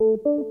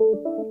Hello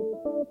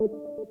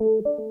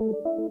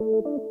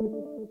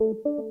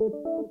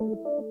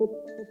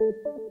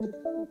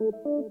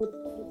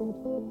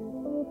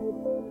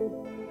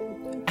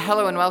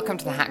and welcome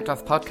to the Hacked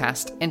Off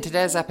podcast. In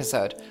today's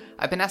episode,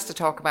 I've been asked to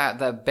talk about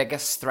the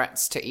biggest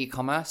threats to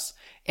e-commerce.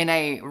 In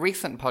a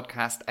recent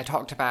podcast, I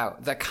talked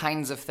about the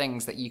kinds of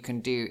things that you can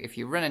do if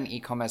you run an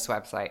e-commerce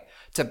website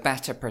to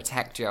better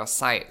protect your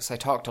site. So I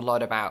talked a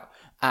lot about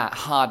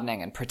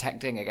hardening and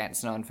protecting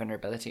against known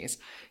vulnerabilities,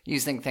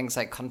 using things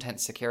like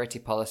content security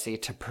policy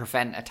to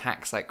prevent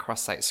attacks like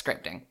cross-site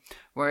scripting.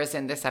 Whereas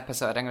in this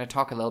episode, I'm going to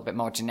talk a little bit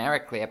more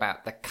generically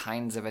about the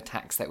kinds of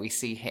attacks that we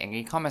see hitting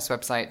e-commerce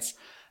websites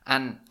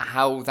and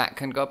how that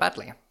can go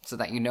badly, so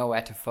that you know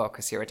where to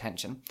focus your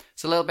attention.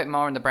 So a little bit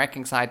more on the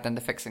breaking side than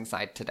the fixing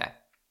side today.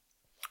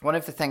 One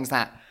of the things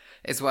that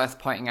is worth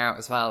pointing out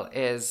as well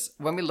is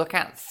when we look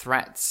at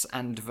threats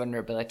and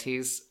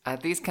vulnerabilities,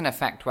 these can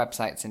affect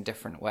websites in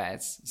different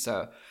ways.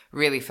 So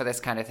really for this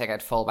kind of thing,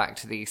 I'd fall back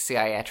to the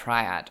CIA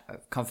triad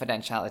of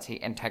confidentiality,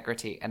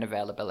 integrity, and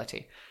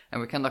availability.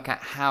 And we can look at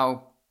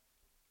how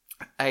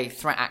a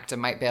threat actor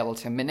might be able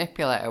to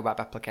manipulate a web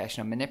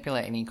application or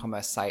manipulate an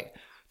e-commerce site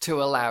to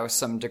allow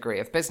some degree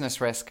of business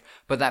risk,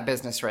 but that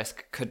business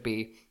risk could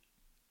be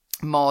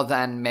more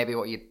than maybe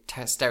what you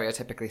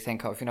stereotypically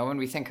think of. You know, when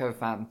we think of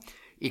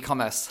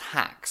e-commerce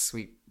hacks,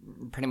 we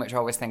pretty much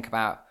always think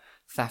about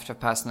theft of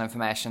personal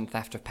information,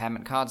 theft of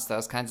payment cards,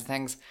 those kinds of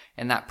things.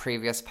 In that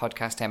previous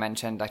podcast I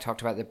mentioned, I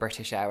talked about the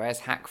British Airways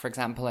hack, for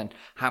example, and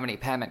how many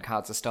payment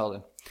cards are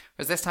stolen.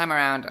 Whereas this time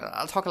around,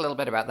 I'll talk a little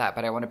bit about that,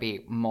 but I want to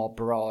be more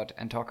broad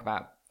and talk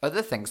about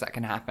other things that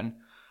can happen.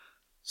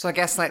 So I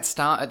guess let's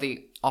start at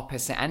the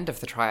opposite end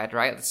of the triad,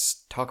 right?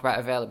 Let's talk about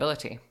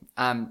availability.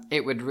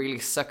 It would really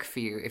suck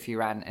for you if you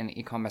ran an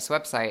e-commerce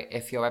website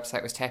if your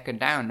website was taken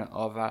down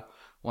over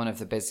one of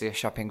the busiest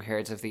shopping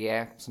periods of the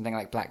year, something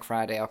like Black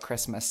Friday or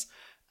Christmas.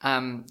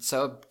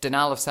 So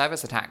denial of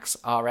service attacks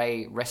are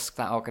a risk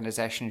that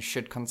organizations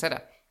should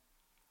consider.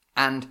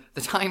 And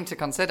the time to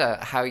consider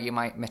how you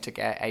might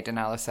mitigate a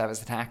denial of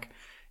service attack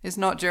is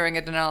not during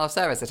a denial of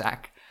service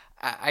attack.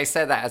 I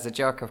say that as a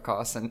joke, of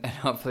course, and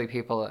hopefully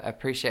people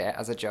appreciate it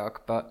as a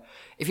joke. But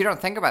if you don't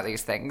think about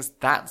these things,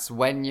 that's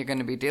when you're going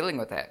to be dealing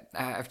with it.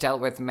 I've dealt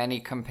with many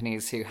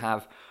companies who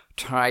have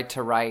tried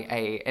to write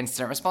a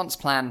incident response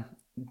plan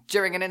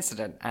during an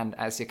incident, and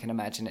as you can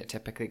imagine, it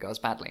typically goes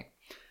badly.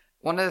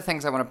 One of the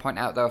things I want to point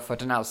out, though, for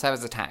denial of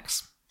service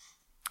attacks,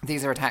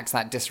 these are attacks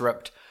that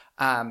disrupt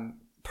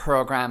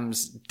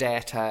programs,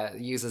 data,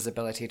 users'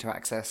 ability to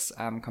access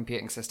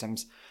computing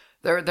systems.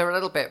 They're a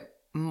little bit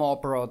more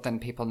broad than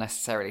people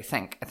necessarily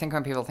think. I think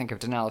when people think of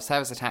denial of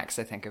service attacks,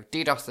 they think of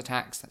DDoS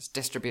attacks, that's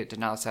distributed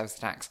denial of service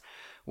attacks,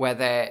 where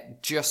they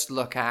just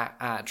look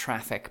at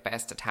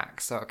traffic-based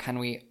attacks. So can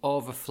we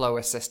overflow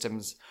a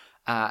system's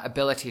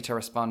ability to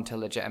respond to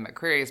legitimate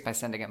queries by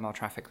sending it more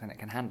traffic than it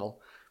can handle?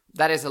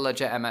 That is a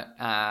legitimate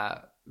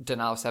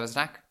denial of service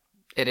attack.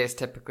 It is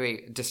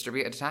typically a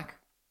distributed attack.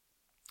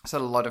 So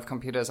a lot of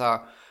computers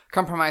are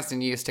compromised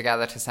and used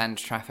together to send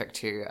traffic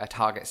to a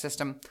target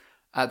system.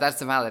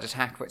 That's a valid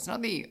attack, but it's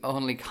not the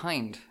only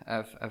kind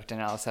of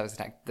denial of service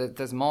attack.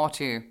 There's more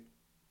to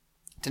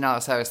denial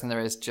of service than there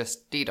is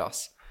just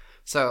DDoS.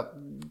 So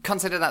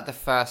consider that the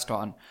first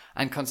one,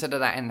 and consider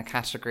that in the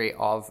category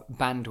of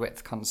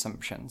bandwidth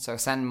consumption. So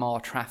send more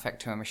traffic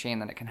to a machine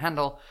than it can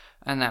handle,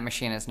 and that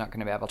machine is not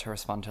going to be able to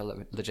respond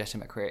to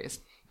legitimate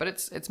queries. But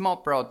it's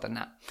more broad than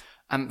that.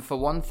 For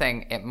one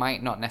thing, it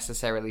might not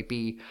necessarily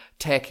be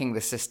taking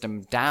the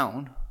system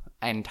down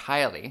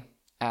entirely.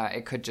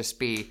 It could just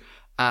be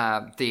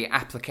the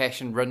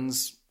application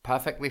runs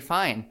perfectly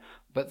fine,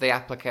 but the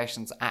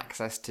application's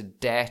access to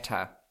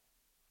data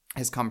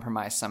is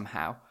compromised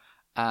somehow.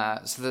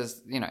 So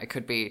there's, it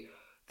could be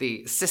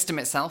the system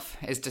itself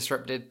is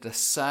disrupted, the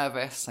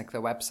service, like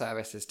the web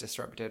service is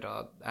disrupted,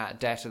 or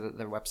data that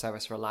the web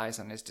service relies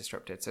on is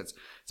disrupted. So it's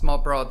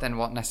more broad than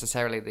what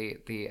necessarily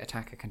the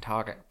attacker can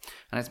target.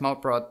 And it's more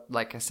broad,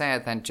 like I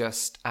said, than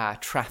just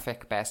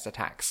traffic-based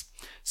attacks.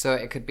 So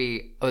it could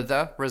be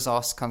other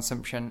resource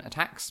consumption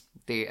attacks.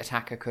 The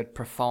attacker could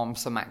perform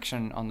some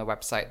action on the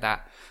website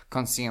that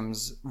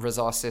consumes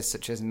resources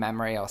such as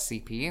memory or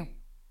CPU.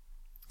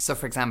 So,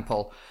 for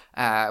example,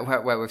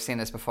 where we've seen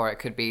this before, it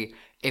could be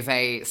if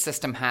a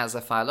system has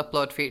a file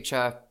upload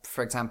feature,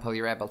 for example,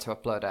 you're able to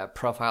upload a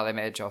profile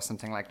image or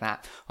something like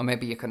that. Or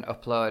maybe you can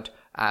upload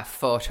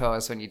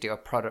photos when you do a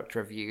product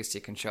review, so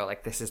you can show,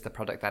 like, this is the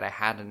product that I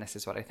had and this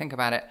is what I think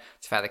about it.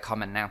 It's fairly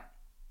common now.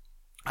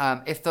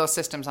 If those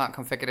systems aren't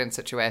configured in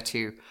such a way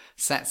to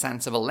set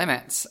sensible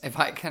limits, if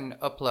I can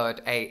upload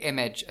a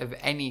image of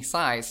any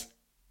size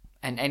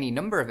and any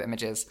number of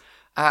images,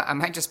 I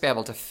might just be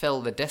able to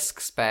fill the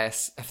disk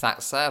space of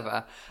that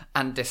server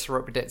and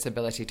disrupt its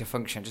ability to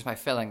function just by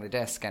filling the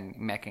disk and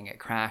making it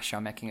crash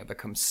or making it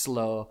become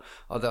slow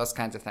or those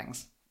kinds of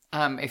things.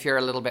 If you're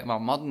a little bit more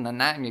modern than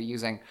that and you're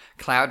using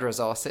cloud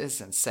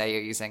resources, and say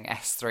you're using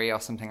S3 or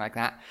something like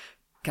that,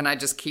 can I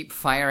just keep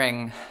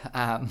firing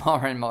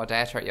more and more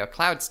data at your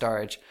cloud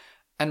storage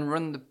and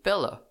run the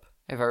bill up?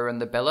 If I run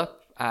the bill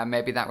up,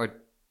 maybe that would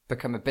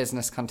become a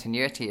business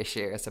continuity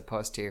issue as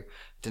opposed to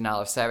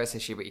denial of service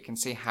issue, but you can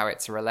see how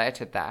it's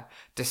related there,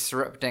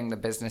 disrupting the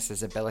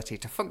business's ability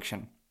to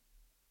function.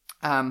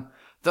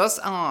 Those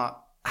are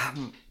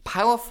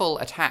powerful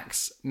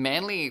attacks,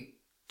 mainly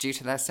due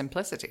to their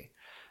simplicity.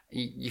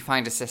 You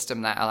find a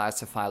system that allows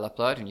for file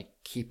upload, and you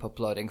keep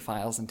uploading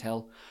files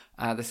until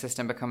the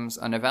system becomes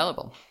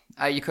unavailable.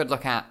 You could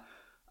look at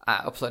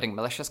uploading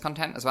malicious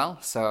content as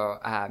well. So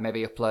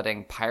maybe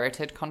uploading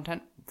pirated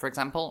content, for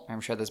example.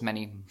 I'm sure there's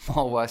many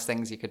more worse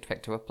things you could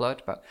pick to upload,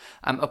 but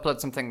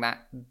upload something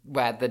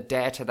where the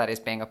data that is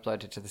being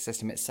uploaded to the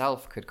system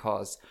itself could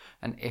cause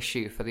an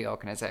issue for the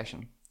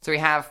organization. So we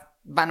have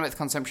bandwidth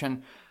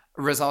consumption,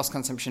 resource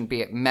consumption,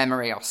 be it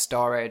memory or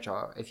storage,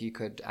 or if you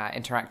could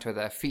interact with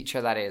a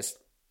feature that is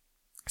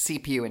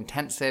CPU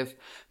intensive,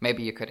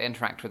 maybe you could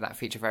interact with that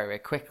feature very, very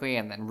quickly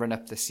and then run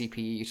up the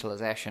CPU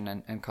utilization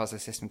and cause the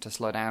system to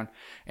slow down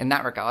in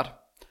that regard.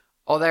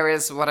 Or there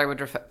is what I would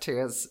refer to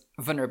as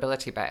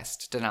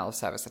vulnerability-based denial of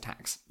service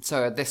attacks.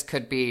 So this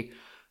could be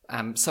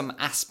some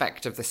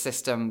aspect of the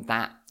system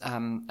that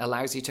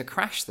allows you to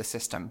crash the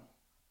system.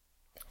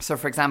 So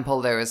for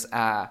example, there was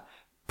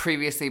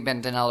previously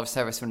been denial of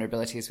service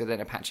vulnerabilities within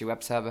Apache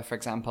Web Server. For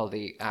example,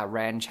 the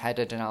range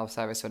header denial of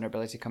service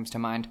vulnerability comes to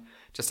mind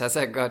just as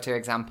a go-to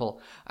example.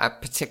 A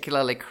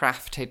particularly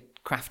crafted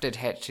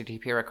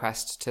HTTP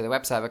request to the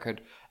web server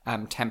could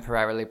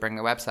temporarily bring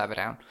the web server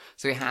down.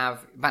 So we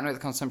have bandwidth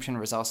consumption,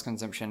 resource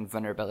consumption,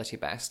 vulnerability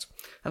based.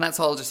 And that's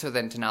all just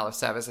within denial of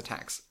service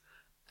attacks.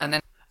 And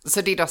then so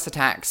DDoS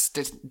attacks,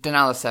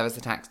 denial of service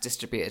attacks,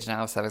 distributed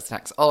denial of service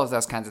attacks, all of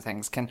those kinds of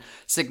things can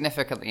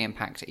significantly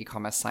impact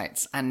e-commerce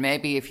sites. And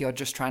maybe if you're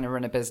just trying to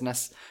run a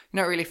business,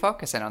 you're not really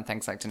focusing on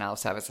things like denial of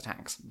service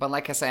attacks. But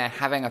like I say,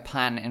 having a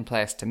plan in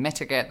place to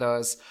mitigate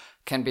those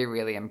can be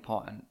really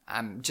important.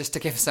 Just to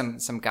give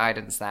some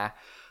guidance there.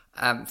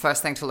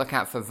 First thing to look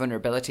out for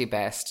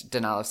vulnerability-based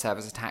denial of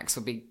service attacks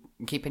will be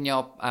keeping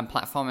your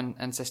platform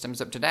and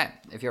systems up to date.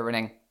 If you're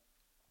running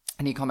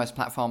an e-commerce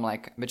platform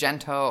like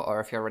Magento, or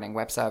if you're running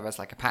web servers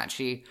like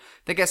Apache,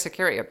 they get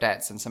security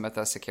updates, and some of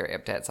those security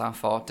updates are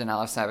for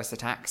denial of service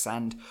attacks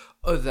and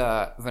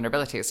other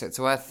vulnerabilities. So it's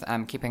worth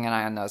keeping an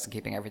eye on those and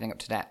keeping everything up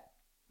to date.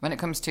 When it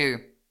comes to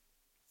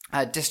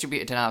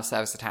distributed denial of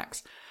service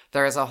attacks,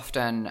 there is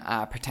often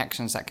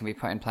protections that can be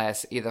put in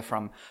place either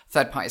from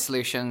third-party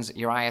solutions.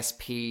 Your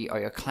ISP or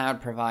your cloud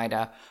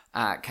provider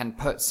can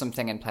put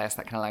something in place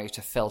that can allow you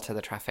to filter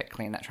the traffic,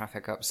 clean that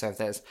traffic up. So if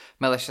there's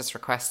malicious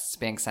requests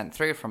being sent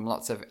through from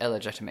lots of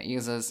illegitimate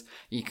users,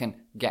 you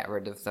can get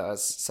rid of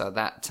those. So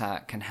that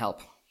can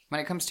help. When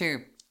it comes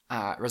to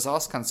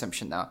resource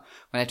consumption, though,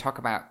 when I talk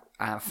about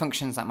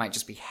functions that might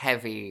just be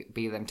heavy,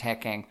 be them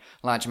taking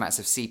large amounts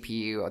of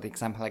CPU, or the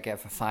example I gave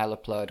for file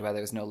upload where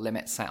there was no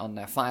limit set on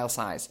their file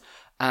size.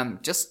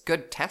 Just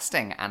good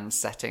testing and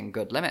setting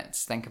good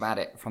limits. Think about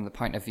it from the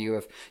point of view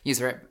of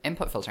user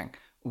input filtering.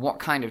 What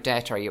kind of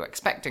data are you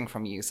expecting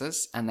from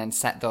users? And then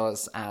set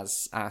those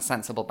as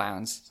sensible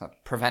bounds. So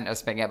prevent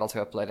us being able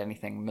to upload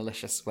anything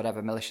malicious,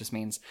 whatever malicious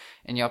means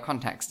in your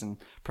context, and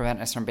prevent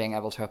us from being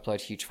able to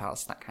upload huge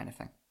files, that kind of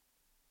thing.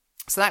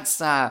 So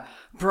that's,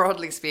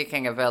 broadly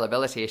speaking,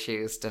 availability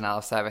issues, denial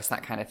of service,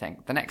 that kind of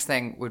thing. The next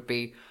thing would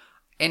be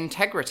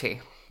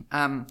integrity.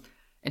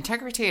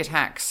 Integrity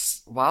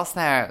attacks, whilst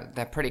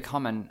they're pretty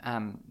common,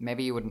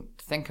 maybe you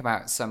wouldn't think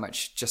about so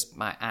much just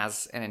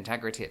as an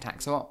integrity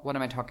attack. So what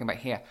am I talking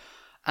about here?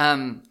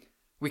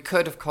 We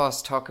could, of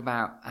course, talk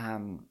about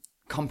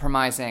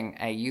compromising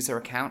a user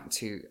account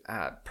to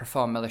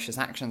perform malicious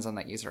actions on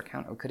that user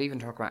account. We could even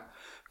talk about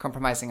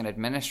compromising an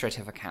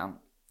administrative account.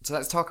 So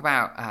let's talk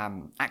about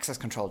access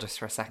control just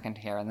for a second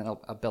here, and then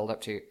I'll build up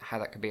to how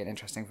that could be an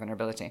interesting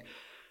vulnerability.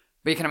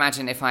 But you can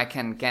imagine if I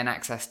can gain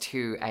access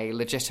to a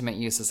legitimate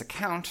user's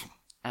account,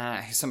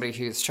 somebody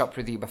who's shopped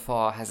with you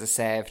before, has a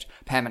saved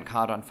payment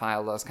card on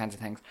file, those kinds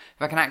of things.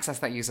 If I can access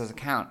that user's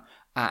account,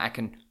 I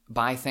can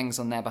buy things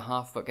on their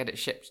behalf but get it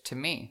shipped to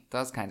me,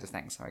 those kinds of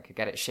things. Or I could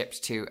get it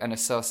shipped to an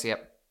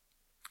associate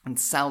and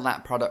sell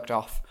that product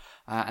off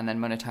and then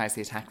monetize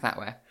the attack that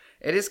way.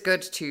 It is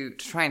good to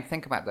try and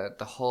think about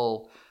the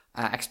whole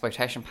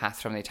exploitation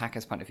path from the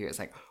attacker's point of view. It's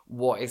like,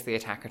 what is the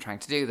attacker trying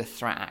to do? The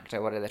threat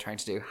actor, what are they trying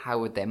to do? How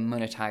would they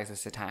monetize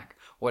this attack?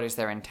 What is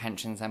their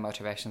intentions, their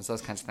motivations,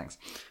 those kinds of things.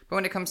 But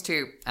when it comes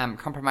to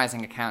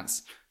compromising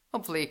accounts,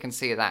 hopefully you can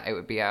see that it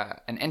would be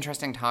an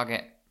interesting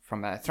target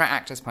from a threat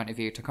actor's point of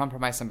view to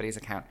compromise somebody's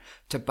account,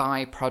 to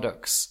buy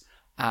products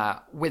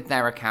with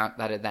their account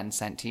that are then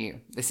sent to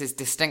you. This is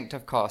distinct,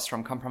 of course,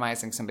 from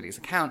compromising somebody's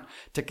account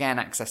to gain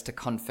access to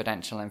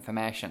confidential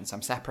information. So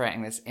I'm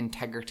separating this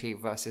integrity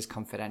versus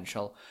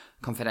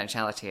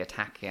confidentiality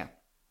attack here.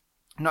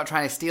 I'm not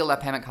trying to steal their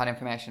payment card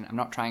information. I'm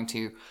not trying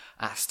to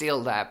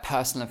steal their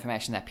personal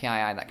information, their PII,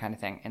 that kind of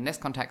thing. In this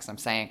context, I'm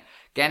saying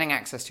gaining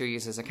access to a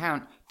user's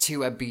account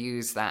to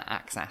abuse that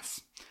access.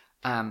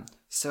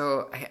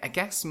 So I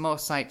guess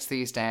most sites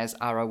these days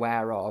are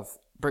aware of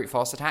brute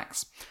force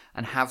attacks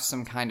and have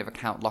some kind of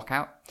account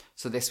lockout.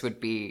 So this would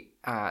be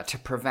to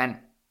prevent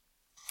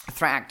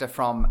threat actor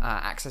from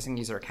accessing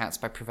user accounts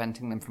by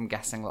preventing them from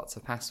guessing lots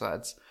of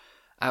passwords.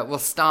 We'll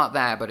start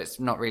there, but it's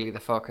not really the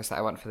focus that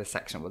I want for this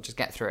section. We'll just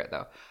get through it,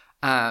 though.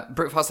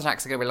 Brute force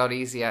attacks are going to be a lot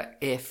easier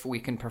if we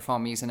can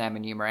perform username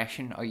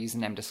enumeration or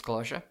username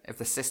disclosure. If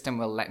the system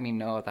will let me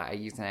know that a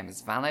username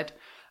is valid,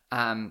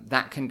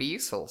 that can be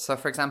useful. So,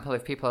 for example,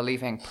 if people are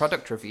leaving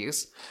product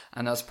reviews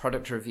and those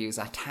product reviews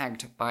are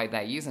tagged by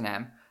their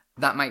username,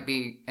 that might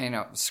be,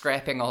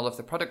 scraping all of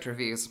the product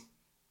reviews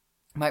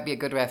might be a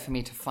good way for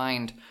me to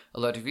find a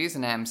load of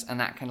usernames, and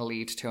that can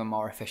lead to a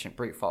more efficient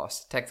brute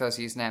force. Take those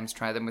usernames,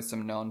 try them with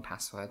some known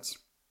passwords,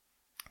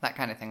 that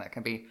kind of thing. That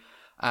can be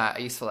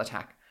a useful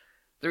attack.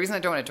 The reason I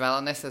don't want to dwell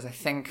on this is I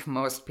think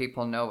most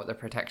people know what the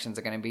protections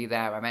are going to be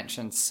there. I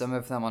mentioned some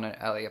of them on an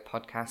earlier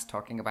podcast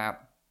talking about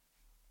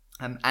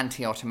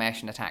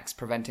anti-automation attacks,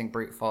 preventing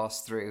brute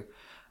force through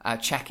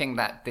checking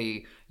that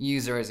the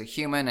user is a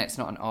human, it's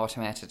not an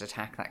automated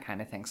attack, that kind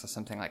of thing. So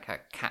something like a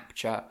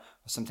CAPTCHA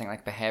or something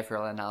like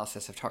behavioral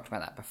analysis. I've talked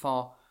about that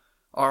before.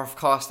 Or, of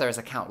course, there is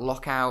account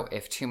lockout.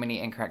 If too many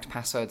incorrect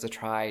passwords are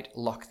tried,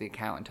 lock the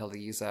account until the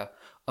user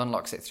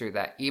unlocks it through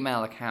their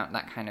email account,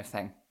 that kind of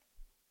thing.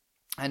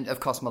 And, of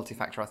course,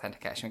 multi-factor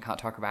authentication. We can't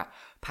talk about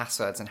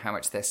passwords and how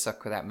much they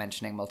suck without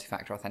mentioning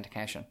multi-factor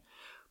authentication.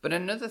 But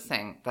another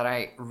thing that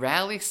I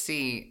rarely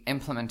see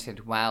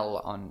implemented well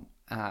on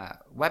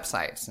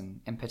websites,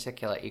 and in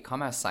particular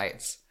e-commerce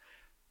sites,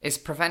 is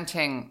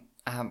preventing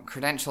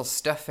credential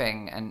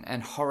stuffing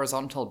and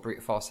horizontal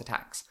brute force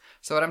attacks.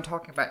 So what I'm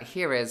talking about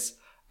here is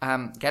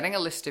getting a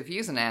list of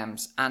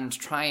usernames and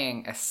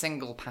trying a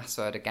single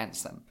password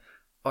against them.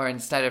 Or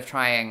instead of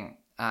trying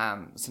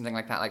something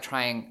like that, like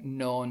trying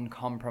known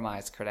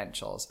compromised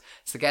credentials.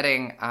 So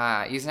getting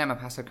username and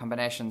password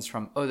combinations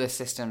from other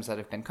systems that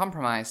have been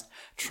compromised,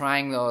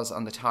 trying those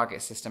on the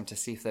target system to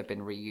see if they've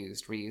been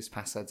reused. Reused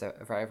passwords are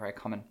very, very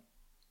common.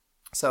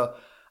 So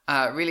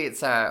really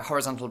it's a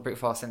horizontal brute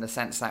force in the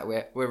sense that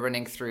we're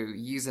running through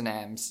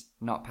usernames,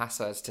 not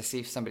passwords, to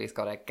see if somebody's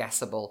got a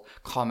guessable,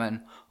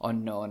 common, or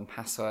known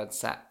password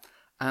set.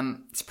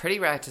 It's pretty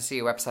rare to see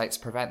websites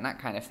prevent that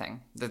kind of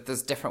thing.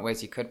 There's different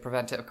ways you could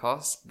prevent it, of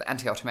course. The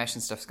anti-automation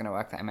stuff's going to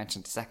work that I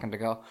mentioned a second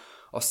ago,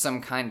 or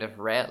some kind of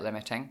rate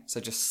limiting, so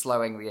just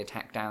slowing the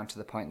attack down to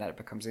the point that it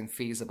becomes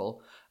infeasible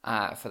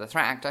for the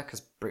threat actor,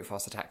 because brute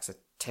force attacks are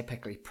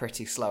typically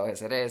pretty slow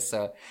as it is,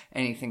 so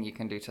anything you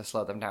can do to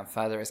slow them down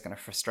further is going to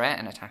frustrate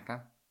an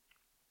attacker.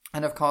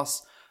 And of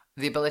course,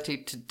 the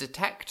ability to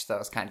detect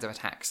those kinds of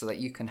attacks so that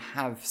you can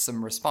have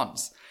some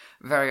response.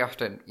 Very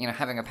often,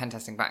 having a pen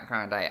testing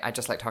background, I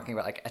just like talking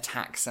about like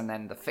attacks and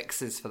then the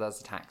fixes for those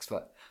attacks,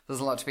 but there's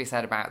a lot to be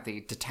said about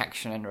the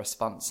detection and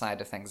response side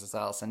of things as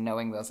well. So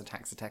knowing those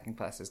attacks are taking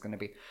place is going to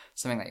be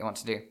something that you want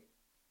to do.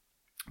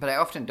 But I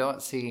often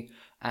don't see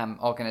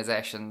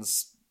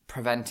organizations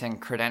preventing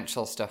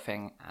credential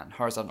stuffing and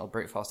horizontal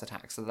brute force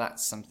attacks, so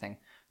that's something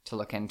to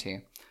look into.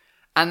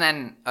 And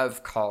then,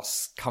 of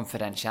course,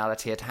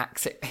 confidentiality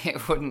attacks.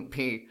 It wouldn't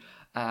be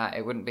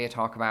a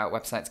talk about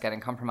websites getting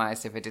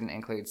compromised if it didn't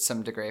include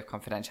some degree of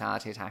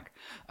confidentiality attack.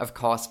 Of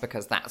course,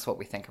 because that's what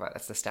we think about.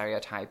 That's the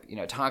stereotype.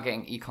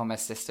 Targeting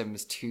e-commerce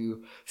systems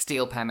to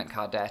steal payment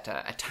card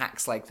data.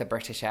 Attacks like the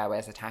British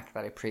Airways attack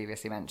that I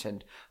previously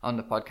mentioned on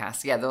the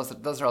podcast. Yeah,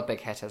 those are all big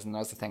hitters, and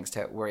those are things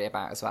to worry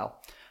about as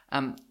well.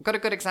 Got a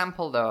good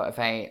example, though, of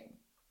a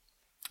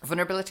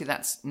vulnerability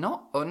that's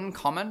not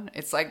uncommon.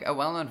 It's like a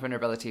well-known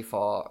vulnerability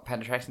for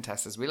penetration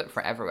testers. We look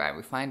for it everywhere.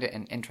 We find it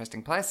in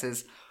interesting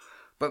places,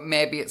 but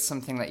maybe it's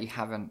something that you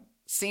haven't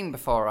seen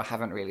before or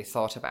haven't really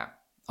thought about.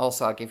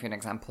 Also, I'll give you an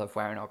example of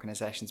where an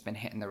organization's been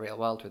hit in the real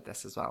world with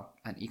this as well,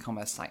 an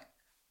e-commerce site.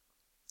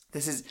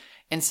 This is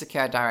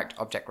insecure direct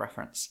object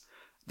reference.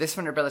 This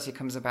vulnerability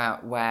comes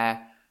about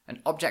where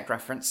an object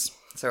reference,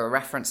 so a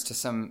reference to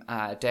some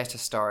data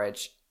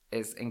storage,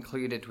 is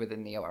included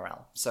within the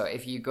URL. So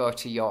if you go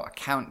to your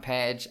account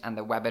page and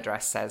the web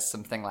address says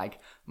something like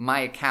my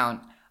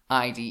account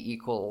ID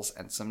equals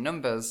and some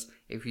numbers,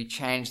 if you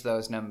change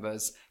those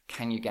numbers,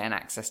 can you gain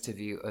access to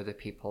view other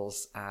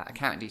people's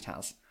account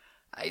details?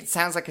 It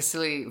sounds like a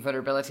silly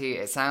vulnerability.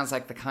 It sounds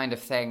like the kind of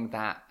thing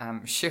that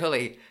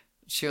surely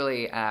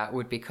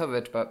would be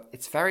covered, but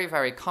it's very,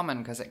 very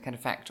common because it can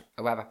affect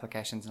web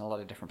applications in a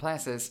lot of different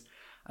places.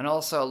 And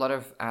also a lot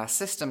of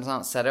systems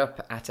aren't set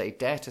up at a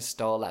data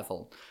store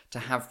level to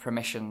have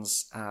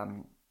permissions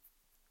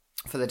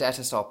for the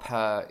data store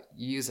per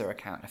user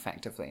account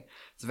effectively.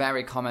 It's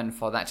very common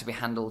for that to be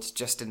handled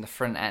just in the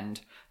front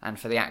end and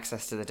for the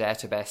access to the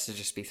database to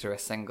just be through a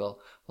single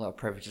low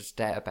privileged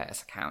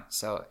database account.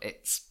 So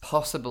it's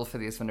possible for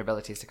these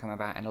vulnerabilities to come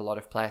about in a lot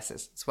of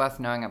places. It's worth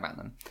knowing about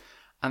them.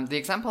 The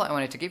example I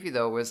wanted to give you,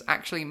 though, was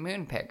actually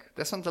Moonpig.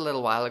 This one's a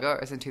little while ago.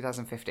 It was in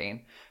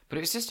 2015. But it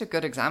was just a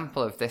good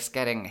example of this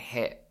getting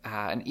hit.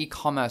 An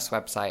e-commerce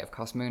website, of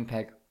course,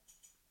 Moonpig,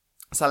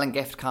 selling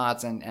gift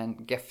cards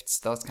and gifts,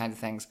 those kinds of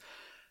things,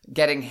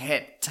 getting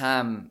hit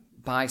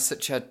by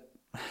such a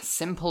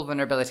simple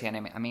vulnerability,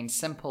 and I mean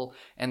simple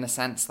in the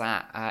sense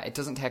that it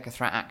doesn't take a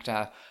threat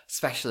actor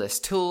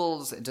specialist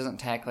tools. It doesn't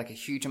take like a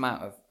huge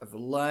amount of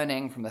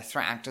learning from the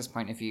threat actor's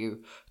point of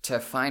view to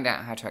find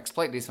out how to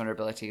exploit these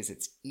vulnerabilities.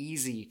 It's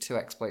easy to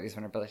exploit these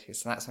vulnerabilities.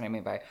 So that's what I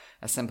mean by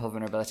a simple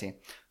vulnerability.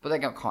 But they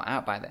got caught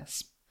out by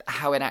this.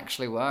 How it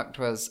actually worked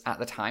was at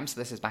the time, so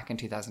this is back in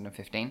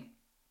 2015,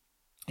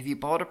 if you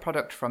bought a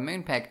product from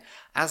Moonpig,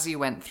 as you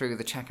went through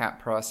the checkout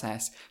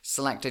process,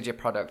 selected your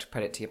product,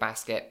 put it to your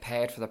basket,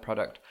 paid for the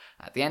product,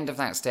 at the end of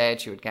that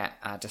stage, you would get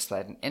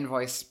displayed an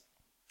invoice.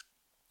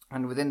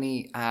 And within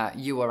the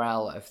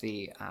URL of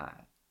the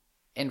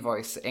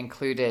invoice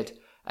included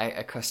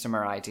a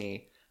customer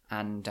ID.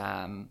 And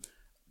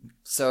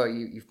so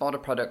you've bought a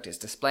product, it's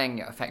displaying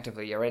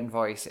effectively your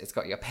invoice, it's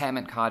got your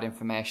payment card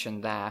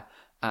information there.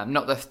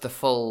 Not the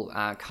full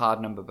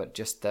card number, but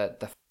just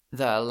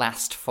the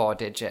last 4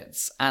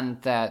 digits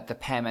and the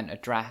payment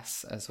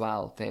address as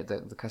well,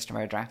 the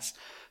customer address.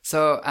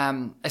 So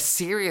a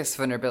serious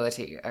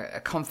vulnerability, a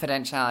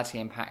confidentiality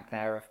impact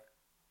there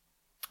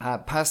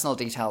of personal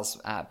details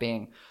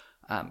being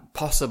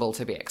possible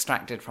to be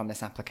extracted from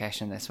this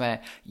application this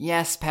way.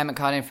 Yes, payment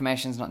card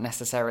information is not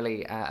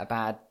necessarily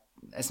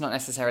it's not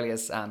necessarily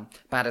as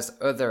bad as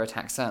other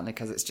attacks, certainly,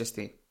 because it's just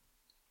the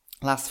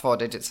last 4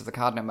 digits of the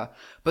card number.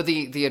 But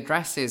the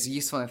address is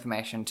useful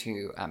information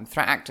to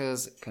threat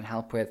actors. It can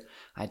help with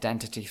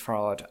identity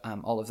fraud,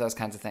 all of those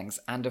kinds of things.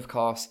 And of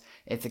course,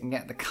 if they can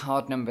get the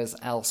card numbers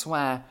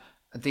elsewhere,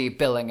 the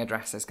billing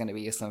address is going to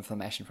be useful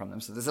information from them.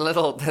 So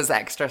there's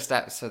extra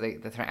steps for the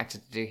threat actor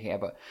to do here,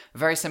 but a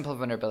very simple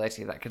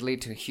vulnerability that could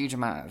lead to a huge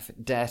amount of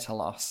data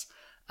loss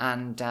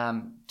and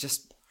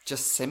just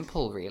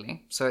simple,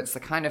 really. So it's the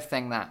kind of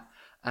thing that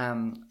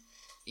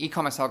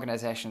e-commerce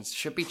organizations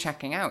should be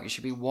checking out. You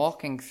should be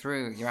walking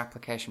through your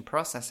application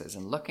processes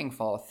and looking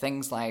for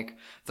things like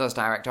those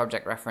direct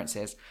object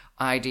references,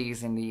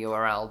 IDs in the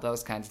URL,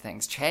 those kinds of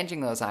things,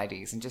 changing those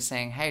IDs and just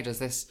saying, hey, does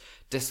this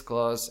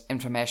disclose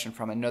information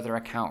from another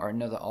account or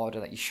another order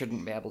that you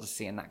shouldn't be able to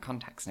see in that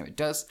context? And if it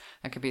does,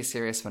 that could be a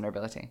serious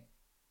vulnerability.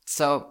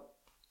 So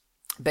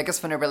biggest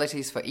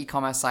vulnerabilities for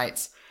e-commerce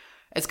sites,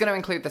 it's going to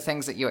include the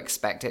things that you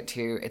expect it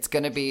to. It's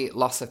going to be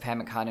loss of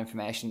payment card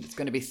information. It's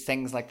going to be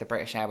things like the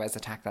British Airways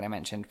attack that I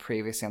mentioned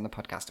previously on the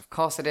podcast. Of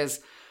course it is,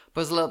 but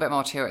there's a little bit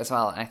more to it as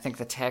well. And I think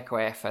the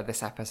takeaway for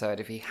this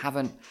episode, if you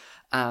haven't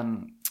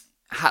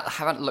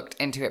looked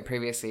into it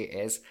previously,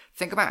 is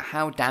think about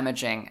how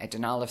damaging a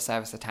denial of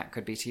service attack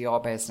could be to your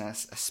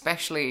business,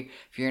 especially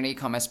if you're an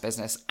e-commerce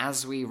business,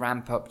 as we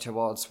ramp up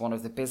towards one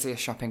of the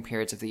busiest shopping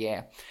periods of the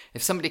year.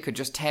 If somebody could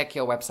just take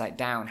your website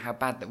down, how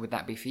bad would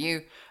that be for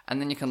you? And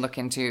then you can look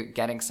into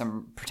getting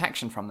some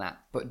protection from that.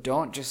 But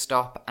don't just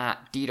stop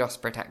at DDoS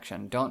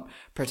protection. Don't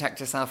protect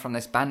yourself from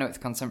this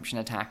bandwidth consumption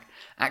attack.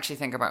 Actually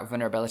think about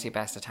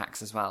vulnerability-based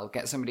attacks as well.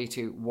 Get somebody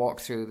to walk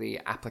through the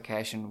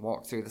application,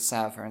 walk through the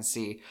server and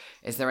see,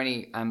 is there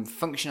any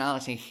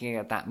functionality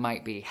here that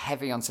might be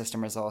heavy on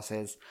system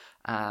resources?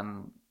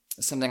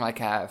 Something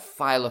like a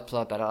file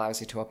upload that allows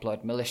you to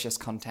upload malicious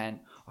content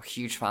or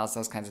huge files,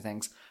 those kinds of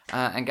things,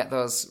 and get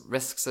those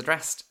risks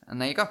addressed.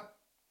 And there you go.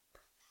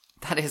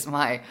 That is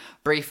my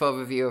brief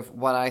overview of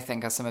what I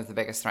think are some of the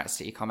biggest threats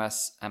to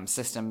e-commerce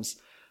systems.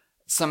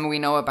 Some we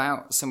know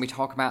about, some we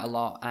talk about a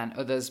lot, and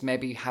others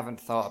maybe you haven't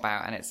thought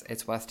about, and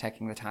it's worth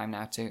taking the time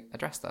now to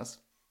address those.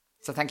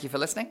 So thank you for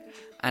listening,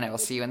 and I will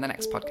see you in the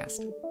next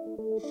podcast.